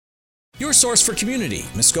Your source for community,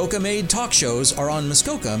 Muskoka-made talk shows are on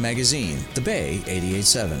Muskoka Magazine, The Bay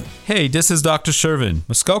 88.7. Hey, this is Dr. Shervin.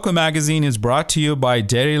 Muskoka Magazine is brought to you by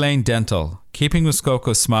Dairy Lane Dental, keeping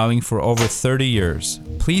Muskoka smiling for over 30 years.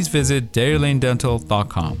 Please visit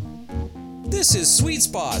dairylanedental.com. This is Sweet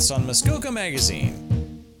Spots on Muskoka Magazine.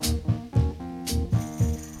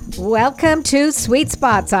 Welcome to Sweet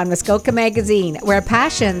Spots on Muskoka Magazine, where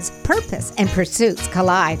passions, purpose, and pursuits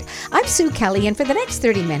collide. I'm Sue Kelly, and for the next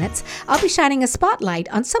 30 minutes, I'll be shining a spotlight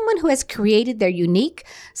on someone who has created their unique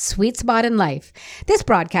sweet spot in life. This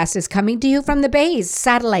broadcast is coming to you from the Bay's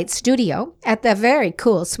satellite studio at the very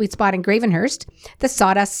cool Sweet Spot in Gravenhurst, the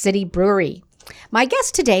Sawdust City Brewery. My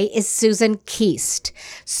guest today is Susan Keast.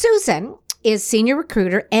 Susan is senior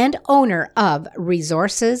recruiter and owner of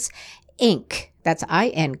Resources Inc. That's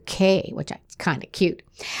INK, which is kind of cute.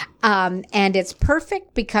 And it's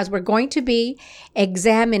perfect because we're going to be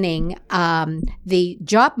examining the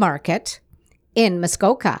job market in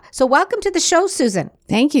Muskoka. So welcome to the show, Susan.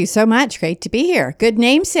 Thank you so much. Great to be here. Good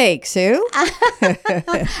namesake, Sue.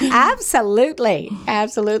 Absolutely.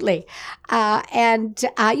 Absolutely.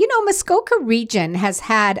 Muskoka region has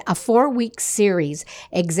had a 4-week series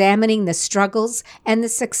examining the struggles and the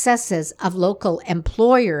successes of local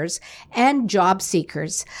employers and job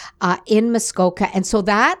seekers in Muskoka. And so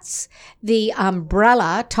that's the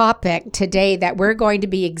umbrella topic today that we're going to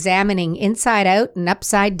be examining inside out and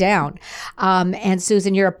upside down. And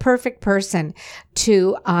Susan, you're a perfect person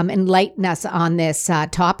to enlighten us on this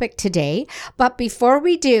topic today. But before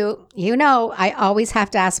we do, I always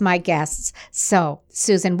have to ask my guests. So,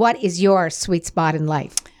 Susan, what is your sweet spot in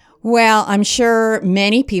life? Well, I'm sure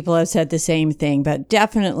many people have said the same thing, but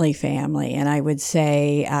definitely family. And I would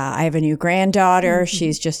say I have a new granddaughter. Mm-hmm.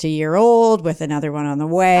 She's just a year old with another one on the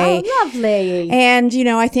way. Oh, lovely. And,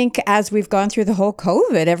 I think as we've gone through the whole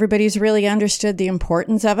COVID, everybody's really understood the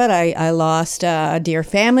importance of it. I lost a dear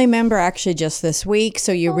family member actually just this week.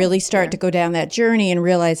 So you really start to go down that journey and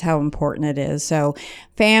realize how important it is. So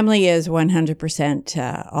family is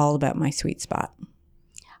 100% all about my sweet spot.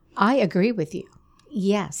 I agree with you.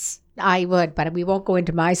 Yes, I would, but we won't go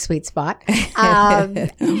into my sweet spot. And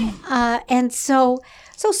so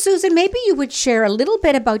Susan, maybe you would share a little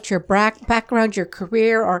bit about your background, your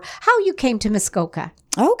career, or how you came to Muskoka.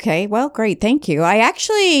 Okay, well, great. Thank you. I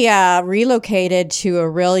actually relocated to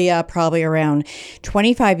Orillia probably around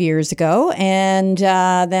 25 years ago. And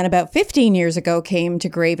then about 15 years ago came to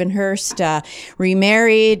Gravenhurst,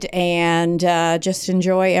 remarried, and just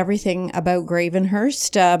enjoy everything about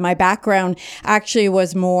Gravenhurst. My background actually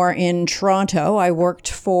was more in Toronto. I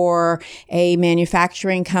worked for a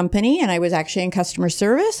manufacturing company, and I was actually in customer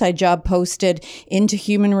service. I job posted into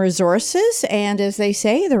human resources. And as they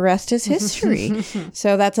say, the rest is history.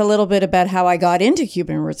 So that's a little bit about how I got into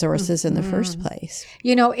human resources in the first place.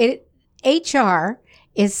 HR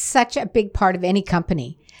is such a big part of any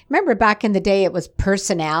company. Remember back in the day, it was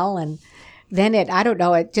personnel, and then it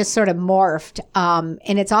just sort of morphed.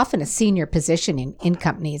 And it's often a senior position in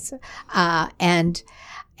companies.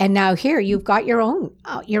 And now here you've got your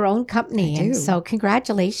own company. And so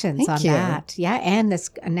congratulations on that. Yeah. And this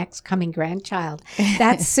next coming grandchild.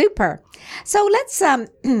 That's super. So let's get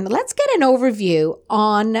an overview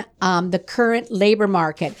on the current labor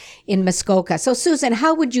market in Muskoka. So Susan,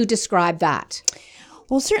 how would you describe that?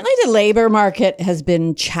 Well, certainly the labor market has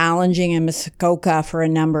been challenging in Muskoka for a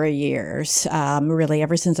number of years, really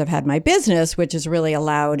ever since I've had my business, which has really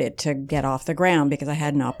allowed it to get off the ground because I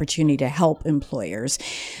had an opportunity to help employers.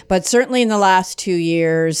 But certainly in the last 2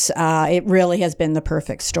 years, it really has been the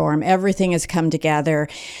perfect storm. Everything has come together.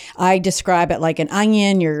 I describe it like an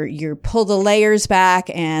onion. You pull the layers back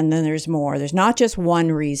and then there's more. There's not just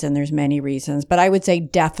one reason, there's many reasons. But I would say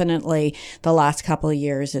definitely the last couple of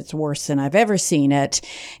years, it's worse than I've ever seen it.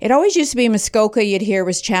 It always used to be Muskoka you'd hear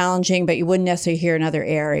was challenging, but you wouldn't necessarily hear in other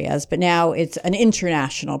areas. But now it's an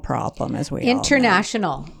international problem, as we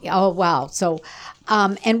International. Oh, wow. So,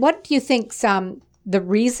 and what do you think's the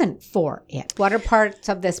reason for it? What are parts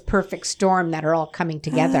of this perfect storm that are all coming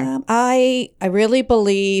together? I really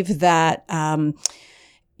believe that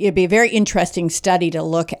it'd be a very interesting study to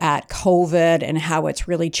look at COVID and how it's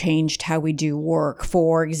really changed how we do work.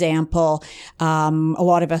 For example, a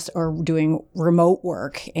lot of us are doing remote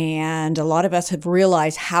work, and a lot of us have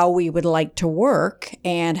realized how we would like to work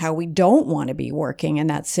and how we don't want to be working, and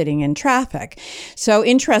that's sitting in traffic. So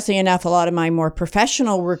interesting enough, a lot of my more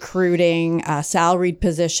professional recruiting, salaried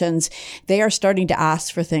positions, they are starting to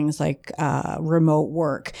ask for things like remote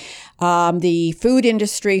work. The food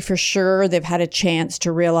industry, for sure, they've had a chance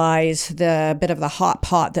to realize the bit of the hot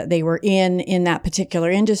pot that they were in that particular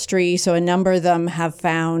industry. So a number of them have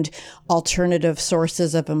found alternative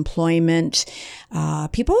sources of employment.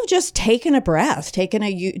 People have just taken a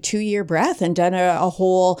 2-year breath and done a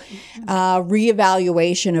whole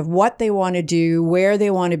reevaluation of what they want to do, where they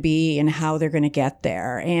want to be, and how they're going to get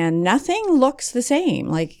there. And nothing looks the same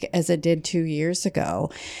like as it did 2 years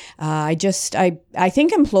ago. I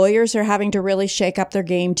think employers are having to really shake up their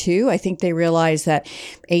game too. I think they realize that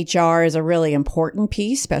HR is a really important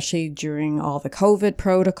piece, especially during all the COVID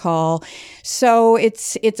protocol. So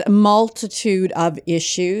it's a multitude of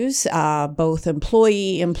issues, both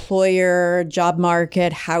employee, employer, job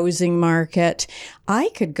market, housing market. I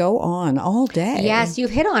could go on all day. Yes,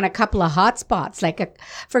 you've hit on a couple of hot spots.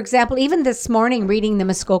 For example, even this morning reading the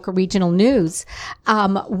Muskoka Regional News,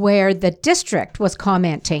 where the district was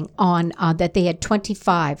commenting on that they had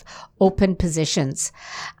 25 open positions,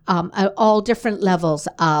 at all different levels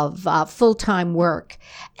of full-time work.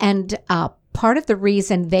 And part of the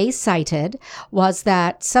reason they cited was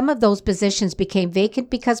that some of those positions became vacant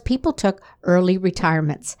because people took early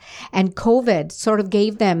retirements. And COVID sort of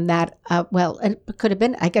gave them that, it could have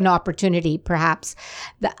been like an opportunity perhaps,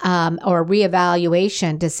 or a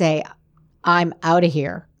reevaluation to say, I'm out of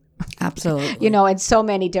here. Absolutely. In so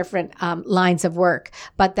many different lines of work,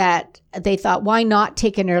 but that they thought, why not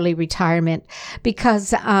take an early retirement?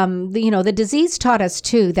 Because, the disease taught us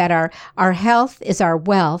too that our health is our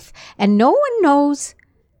wealth, and no one knows.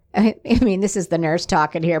 I mean, this is the nurse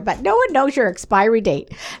talking here, but no one knows your expiry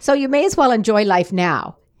date. So you may as well enjoy life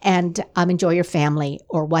now and enjoy your family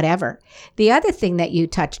or whatever. The other thing that you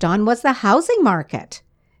touched on was the housing market.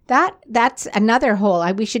 That's another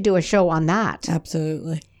whole, we should do a show on that.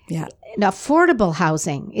 Absolutely. Yeah. Affordable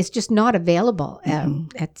housing is just not available.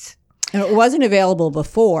 And it wasn't available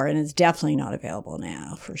before, and it's definitely not available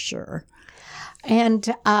now, for sure.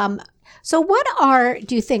 And so what are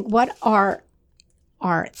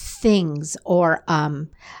things or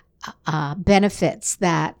benefits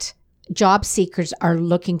that job seekers are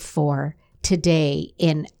looking for today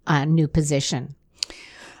in a new position?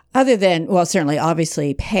 Other than, certainly,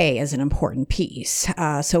 obviously, pay is an important piece.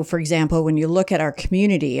 So, for example, when you look at our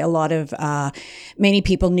community, many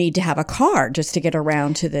people need to have a car just to get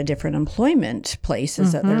around to the different employment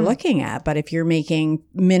places that they're looking at. But if you're making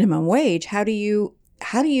minimum wage, how do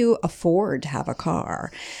you afford to have a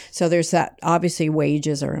car? So there's that. Obviously,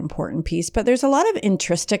 wages are an important piece, but there's a lot of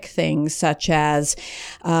intrinsic things such as,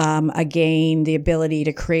 again, the ability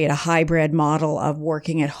to create a hybrid model of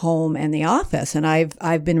working at home and the office. And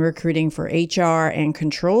I've been recruiting for HR and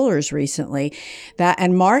controllers recently,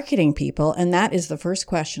 and marketing people. And that is the first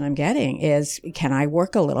question I'm getting is, can I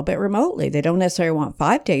work a little bit remotely? They don't necessarily want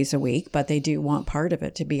 5 days a week, but they do want part of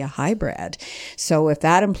it to be a hybrid. So if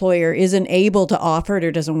that employer isn't able to offer it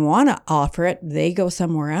or doesn't want to offer it, they go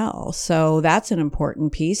somewhere else. So that's an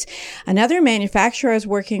important piece. Another manufacturer I was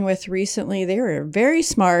working with recently, they were very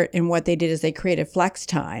smart in what they did is they created flex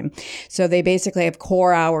time. So they basically have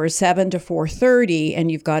core hours 7 to 4:30, and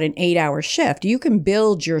you've got an 8-hour shift. You can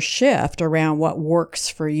build your shift around what works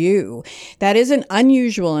for you. That isn't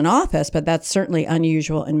unusual in office, but that's certainly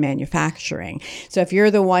unusual in manufacturing. So if you're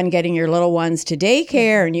the one getting your little ones to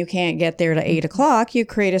daycare and you can't get there to 8 o'clock, you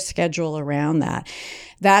create a schedule around that.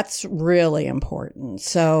 That's really important.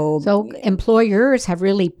 So employers have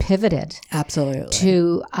really pivoted. Absolutely.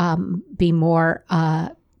 To be more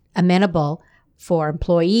amenable for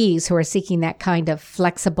employees who are seeking that kind of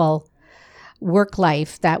flexible work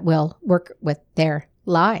life that will work with their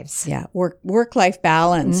lives. Yeah, work-life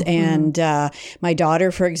balance. And my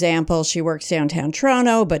daughter, for example, she works downtown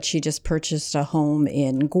Toronto, but she just purchased a home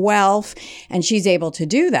in Guelph, and she's able to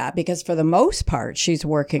do that because for the most part, she's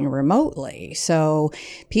working remotely. So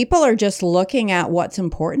people are just looking at what's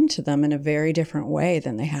important to them in a very different way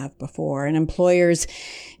than they have before. And employers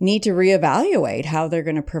need to reevaluate how they're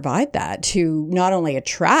going to provide that to not only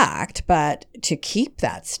attract, but to keep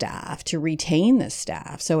that staff, to retain the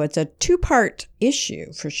staff. So it's a two-part issue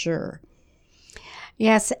for sure.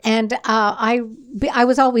 Yes, and I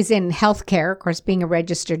was always in healthcare, of course, being a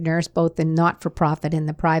registered nurse, both in not-for-profit and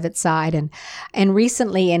the private side, and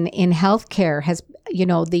recently in healthcare has,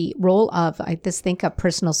 the role of, I just think of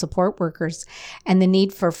personal support workers and the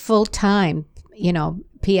need for full-time,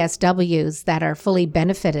 PSWs that are fully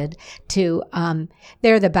benefited to,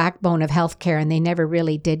 they're the backbone of healthcare, and they never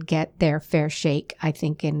really did get their fair shake, I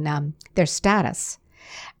think, in their status.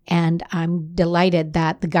 And I'm delighted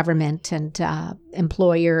that the government and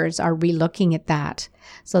employers are relooking at that.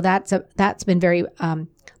 So that's been very,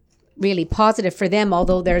 really positive for them,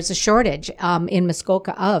 although there's a shortage in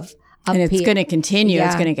Muskoka of And it's going to continue. Yeah.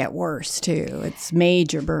 It's going to get worse too. It's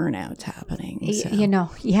major burnouts happening. So.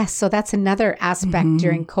 Yes. So that's another aspect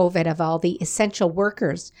during COVID of all the essential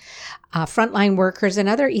workers, frontline workers and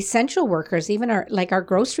other essential workers, even our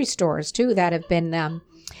grocery stores too, that have been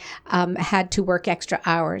had to work extra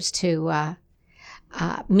hours to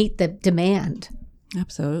meet the demand.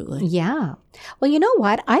 Absolutely. Yeah. Well, you know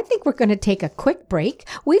what? I think we're going to take a quick break.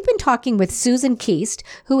 We've been talking with Susan Keast,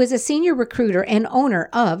 who is a senior recruiter and owner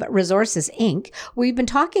of Resources Inc. We've been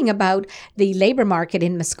talking about the labor market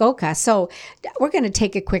in Muskoka. So we're going to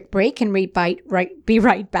take a quick break and be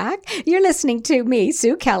right back. You're listening to me,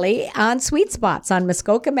 Sue Kelly, on Sweet Spots on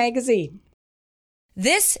Muskoka Magazine.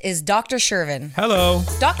 This is Dr. Shervin. Hello.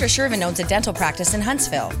 Dr. Shervin owns a dental practice in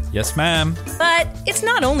Huntsville. Yes, ma'am. But it's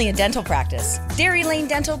not only a dental practice. Dairy Lane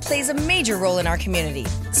Dental plays a major role in our community,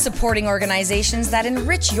 supporting organizations that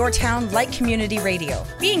enrich your town like community radio,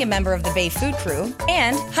 being a member of the Bay Food Crew,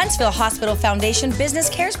 and Huntsville Hospital Foundation Business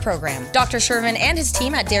Cares Program. Dr. Shervin and his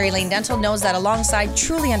team at Dairy Lane Dental knows that alongside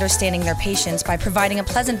truly understanding their patients by providing a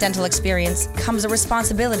pleasant dental experience comes a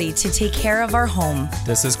responsibility to take care of our home.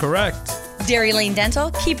 This is correct. Dairy Lane Dental,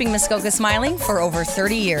 keeping Muskoka smiling for over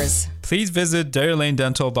 30 years. Please visit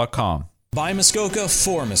dairylanedental.com. By Muskoka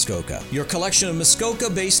for Muskoka, your collection of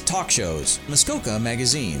Muskoka-based talk shows. Muskoka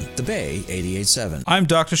Magazine, The Bay 88.7. I'm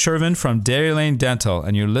Dr. Shervin from Dairy Lane Dental,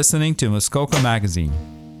 and you're listening to Muskoka Magazine.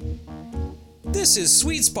 This is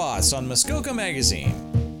Sweet Spots on Muskoka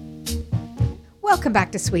Magazine. Welcome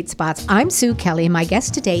back to Sweet Spots. I'm Sue Kelly, and my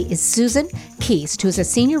guest today is Susan Keast, who's a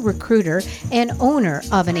senior recruiter and owner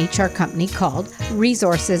of an HR company called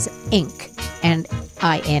Resources Inc. And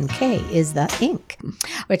INK is the Inc.,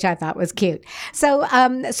 which I thought was cute. So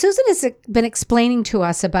Susan has been explaining to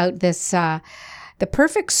us about this, the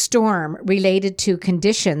perfect storm related to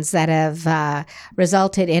conditions that have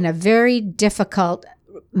resulted in a very difficult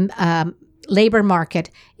labor market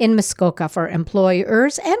in Muskoka for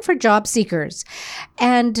employers and for job seekers.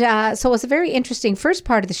 And so it was a very interesting first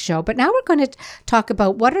part of the show, but now we're going to talk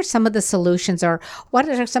about what are some of the solutions or what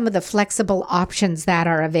are some of the flexible options that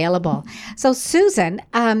are available. So Susan,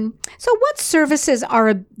 so what services are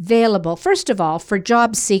available, first of all, for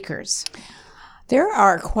job seekers? There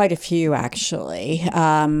are quite a few, actually.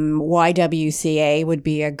 YWCA would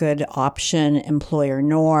be a good option, Employer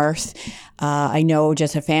North. I know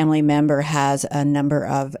just a family member has a number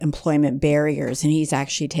of employment barriers, and he's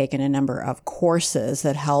actually taken a number of courses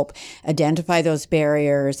that help identify those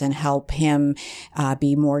barriers and help him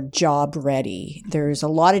be more job ready. There's a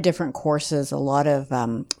lot of different courses, a lot of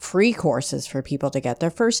free courses for people to get their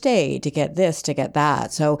first aid, to get this, to get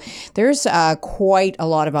that. So there's quite a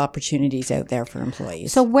lot of opportunities out there for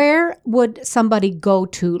employees. So where would somebody go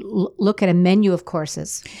to look at a menu of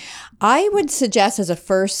courses? I would suggest as a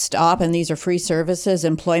first stop, and these are free services,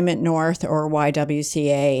 Employment North or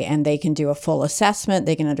YWCA, and they can do a full assessment.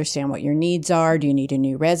 They can understand what your needs are. Do you need a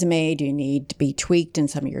new resume? Do you need to be tweaked in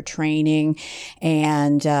some of your training?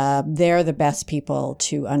 And they're the best people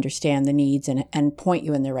to understand the needs and point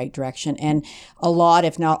you in the right direction. And a lot,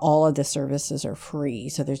 if not all of the services are free,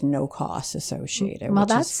 so there's no cost associated, Well, which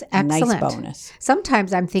that's is a excellent. nice bonus.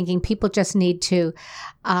 Sometimes I'm thinking people just need to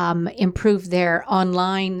improve their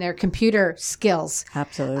computer skills.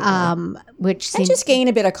 Absolutely. Which And seems just gain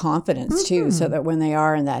a bit of confidence too, so that when they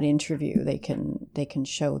are in that interview, they can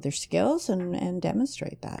show their skills and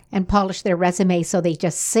demonstrate that. and polish their resume so they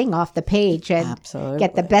just sing off the page and Absolutely.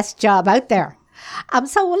 get the best job out there.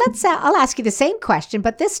 So let's. I'll ask you the same question,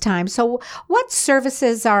 but this time. So, what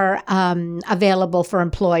services are available for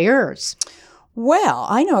employers? Well,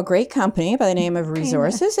 I know a great company by the name of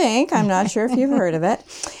Resources Inc. I'm not sure if you've heard of it.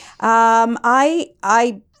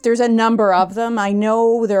 There's a number of them. I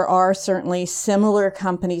know there are certainly similar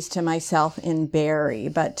companies to myself in Barrie,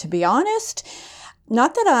 but to be honest,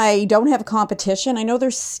 not that I don't have competition. I know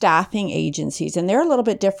there's staffing agencies, and they're a little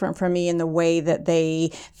bit different from me in the way that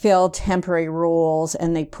they fill temporary roles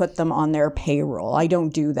and they put them on their payroll. I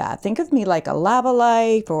don't do that. Think of me like a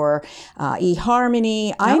Lavalife or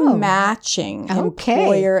eHarmony. I'm matching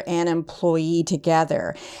employer and employee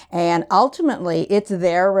together. And ultimately, it's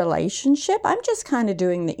their relationship. I'm just kind of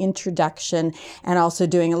doing the introduction and also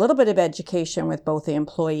doing a little bit of education with both the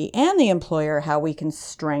employee and the employer, how we can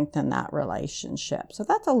strengthen that relationship. So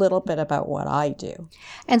that's a little bit about what I do.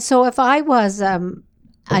 And so, if I was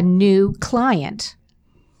a new client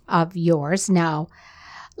of yours now,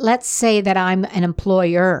 let's say that I'm an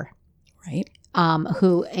employer, right?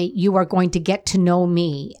 Who you are going to get to know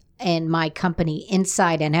me and my company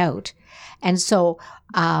inside and out. And so,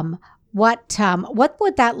 what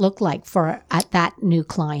would that look like for that new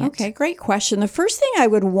client? Okay, great question. The first thing I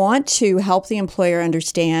would want to help the employer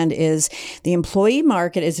understand is the employee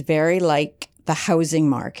market is very like the housing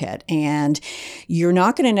market, and you're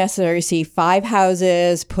not going to necessarily see 5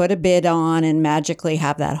 houses, put a bid on, and magically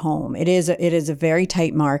have that home. It is a very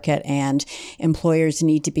tight market, and employers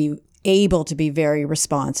need to be able to be very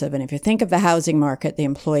responsive. And if you think of the housing market, the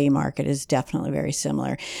employee market is definitely very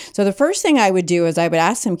similar. So the first thing I would do is I would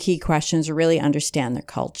ask some key questions to really understand their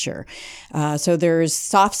culture. So there's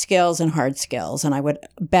soft skills and hard skills, and I would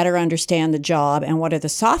better understand the job and what are the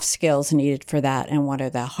soft skills needed for that and what are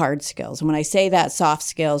the hard skills. And when I say that, soft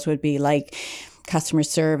skills would be like customer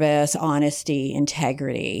service, honesty,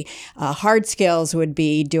 integrity. Hard skills would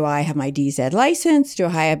be, do I have my DZ license?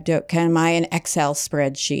 Am I an Excel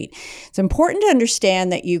spreadsheet? It's important to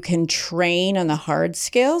understand that you can train on the hard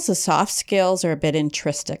skills. The soft skills are a bit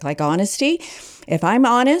intrinsic, like honesty. If I'm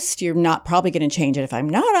honest, you're not probably going to change it. If I'm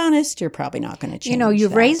not honest, you're probably not going to change it.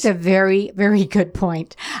 You've raised a very, very good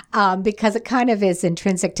point because it kind of is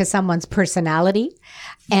intrinsic to someone's personality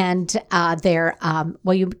and their,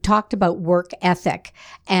 you talked about work ethic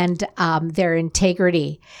and their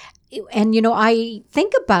integrity. And, I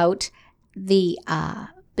think about the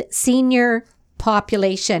senior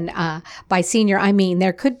population. By senior, I mean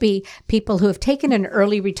there could be people who have taken an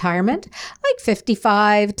early retirement, like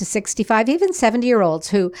 55 to 65, even 70-year-olds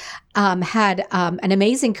who had an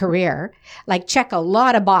amazing career, like check a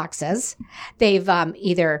lot of boxes. They've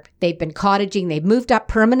either they've been cottaging, they've moved up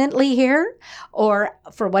permanently here, or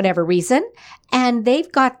for whatever reason, and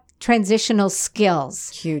they've got transitional skills.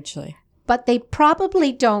 Hugely. But they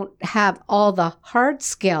probably don't have all the hard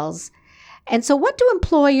skills. And so what do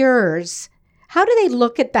employers, how do they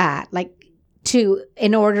look at that?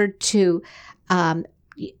 In order to,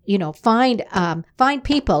 find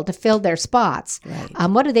people to fill their spots. Right.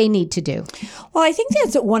 What do they need to do? Well, I think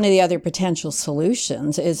that's one of the other potential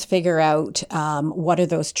solutions is figure out what are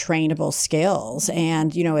those trainable skills.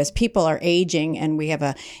 And, as people are aging and we have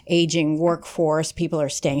a aging workforce, people are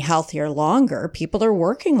staying healthier longer, people are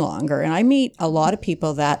working longer. And I meet a lot of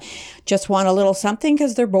people that just want a little something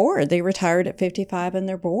because they're bored. They retired at 55 and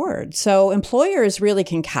they're bored. So employers really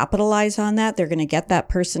can capitalize on that. They're going to get that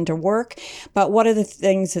person to work. But what are the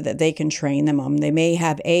things that they can train them on? They may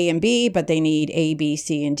have A and B, but they need A, B,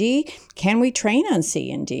 C, and D. Can we train on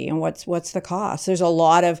C and D? And what's the cost? There's a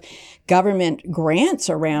lot of government grants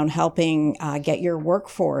around helping get your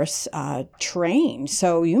workforce trained.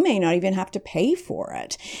 So you may not even have to pay for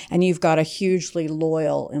it. And you've got a hugely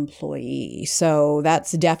loyal employee. So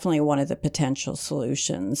that's definitely one of the potential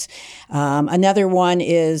solutions. Another one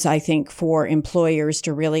is, I think, for employers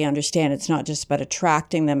to really understand it's not just about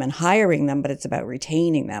attracting them and hiring them, but it's about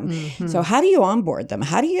retaining them. Mm-hmm. So how do you onboard them?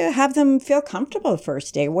 How do you have them feel comfortable the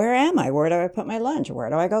first day? Where am I? Where do I put my lunch? Where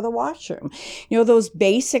do I go to the washroom? Those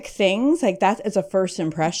basic things, like that is a first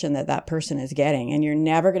impression that person is getting, and you're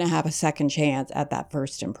never going to have a second chance at that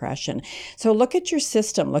first impression. So look at your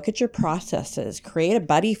system, look at your processes, create a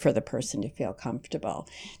buddy for the person to feel comfortable.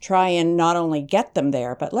 Try and not only get them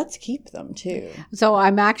there, but let's keep them too. So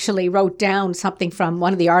I'm actually wrote down something from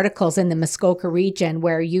one of the articles in the Muskoka region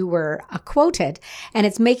where you were quoted, and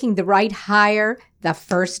it's making the right hire the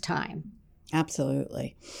first time.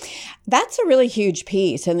 Absolutely. That's a really huge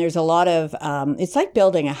piece. And there's a lot of, it's like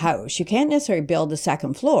building a house. You can't necessarily build the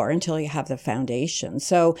second floor until you have the foundation.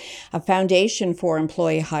 So a foundation for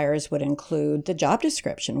employee hires would include the job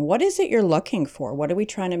description. What is it you're looking for? What are we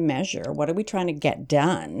trying to measure? What are we trying to get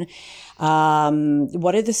done?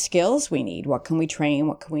 What are the skills we need? What can we train?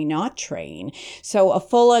 What can we not train? So a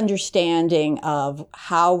full understanding of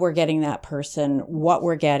how we're getting that person, what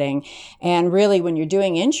we're getting. And really, when you're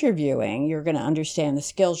doing interviewing, you're going to understand the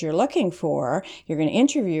skills you're looking for. You're going to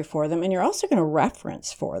interview for them, and you're also going to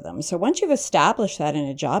reference for them. So once you've established that in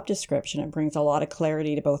a job description, it brings a lot of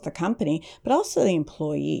clarity to both the company, but also the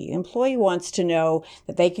employee. The employee wants to know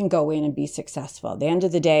that they can go in and be successful. At the end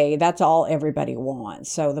of the day, that's all everybody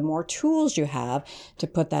wants. So the more tools you have to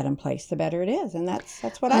put that in place, the better it is. And that's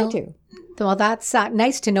what I do. Well, that's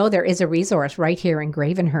nice to know there is a resource right here in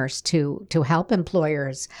Gravenhurst to help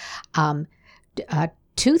employers.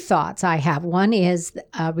 Two thoughts I have. One is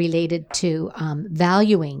related to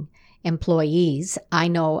valuing employees. I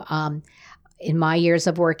know in my years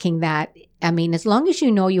of working that, as long as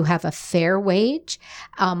you know you have a fair wage,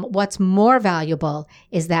 what's more valuable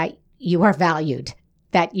is that you are valued,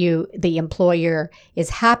 that the employer is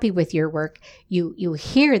happy with your work. You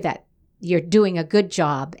hear that you're doing a good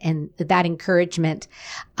job, and that encouragement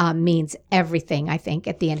means everything, I think,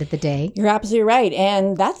 at the end of the day. You're absolutely right.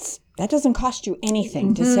 And that's that doesn't cost you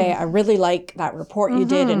anything to say, I really like that report you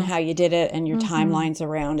did and how you did it and your timelines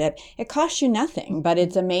around it. It costs you nothing, but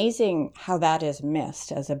it's amazing how that is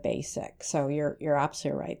missed as a basic. So you're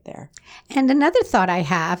absolutely right there. And another thought I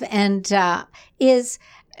have is,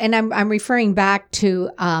 and I'm referring back to,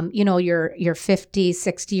 your 50,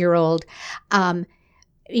 60-year-old,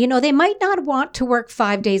 they might not want to work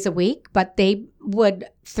 5 days a week, but they would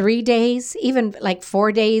 3 days, even like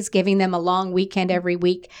 4 days, giving them a long weekend every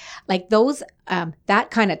week. Like those, that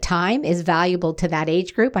kind of time is valuable to that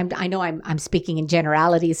age group. I know I'm speaking in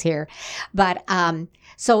generalities here, but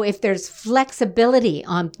so if there's flexibility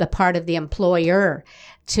on the part of the employer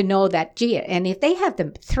to know that, gee, and if they have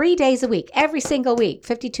them 3 days a week, every single week,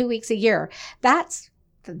 52 weeks a year, that's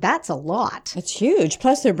a lot. It's huge.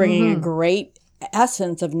 Plus they're bringing a great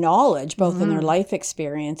essence of knowledge, both in their life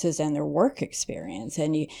experiences and their work experience.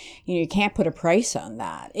 And you can't put a price on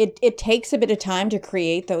that. It takes a bit of time to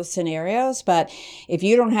create those scenarios, but if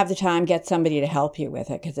you don't have the time, get somebody to help you with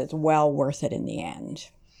it because it's well worth it in the end.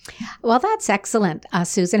 Well, that's excellent,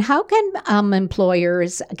 Susan. How can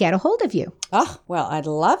employers get a hold of you? Oh, well, I'd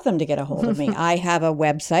love them to get a hold of me. I have a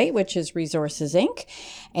website, which is Resources Inc.,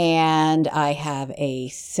 and I have a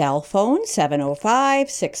cell phone,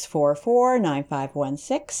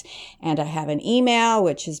 705-644-9516, and I have an email,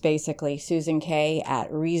 which is basically Susan K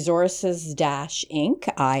at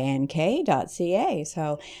resources-inc.ca.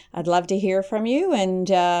 So I'd love to hear from you. And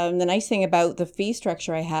the nice thing about the fee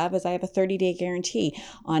structure I have is I have a 30-day guarantee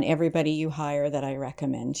on everybody you hire that I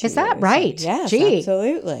recommend to you. Is that right? So, yes, Gee,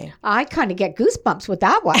 absolutely. I kind of get goosebumps with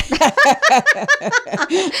that one.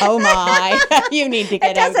 Oh my, you need to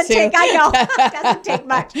get out too. I know, it doesn't take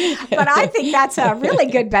much, but I think that's a really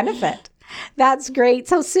good benefit. That's great.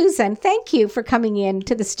 So, Susan, thank you for coming in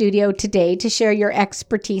to the studio today to share your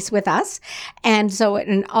expertise with us. And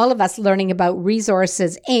all of us learning about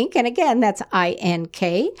Resources Inc. And again, that's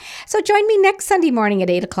INK. So join me next Sunday morning at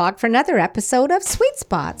 8 o'clock for another episode of Sweet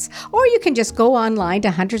Spots. Or you can just go online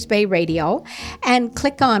to Hunters Bay Radio and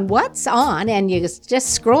click on What's On, and you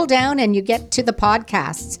just scroll down and you get to the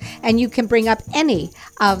podcasts. And you can bring up any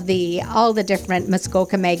of all the different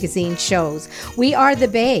Muskoka Magazine shows. We are the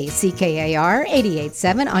Bay, CKAR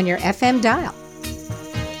 88.7 on your FM dial.